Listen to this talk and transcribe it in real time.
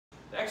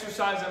The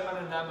exercise I'm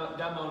going to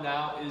demo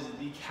now is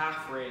the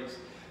calf raise.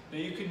 Now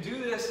you can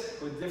do this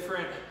with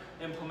different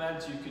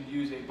implements. You could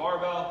use a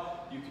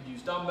barbell, you could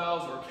use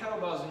dumbbells or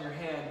kettlebells in your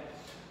hand,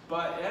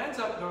 but it ends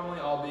up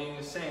normally all being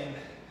the same.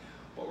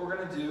 What we're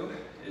going to do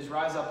is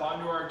rise up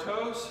onto our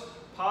toes,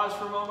 pause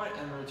for a moment,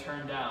 and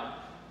return down.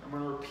 I'm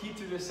going to repeat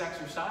through this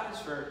exercise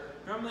for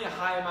normally a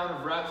high amount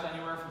of reps,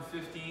 anywhere from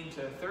 15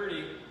 to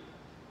 30,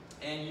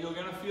 and you're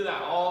going to feel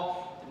that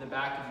all in the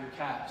back of your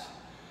calves.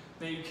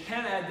 Now you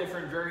can add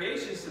different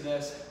variations to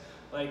this,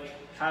 like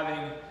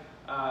having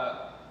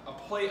a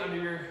plate under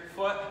your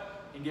foot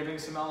and giving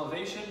some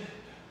elevation,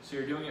 so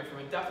you're doing it from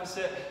a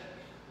deficit.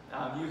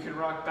 You can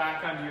rock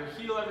back onto your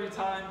heel every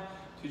time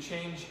to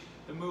change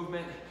the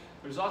movement.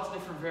 There's lots of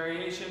different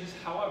variations,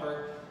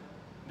 however,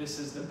 this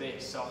is the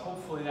base, so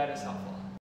hopefully that is helpful.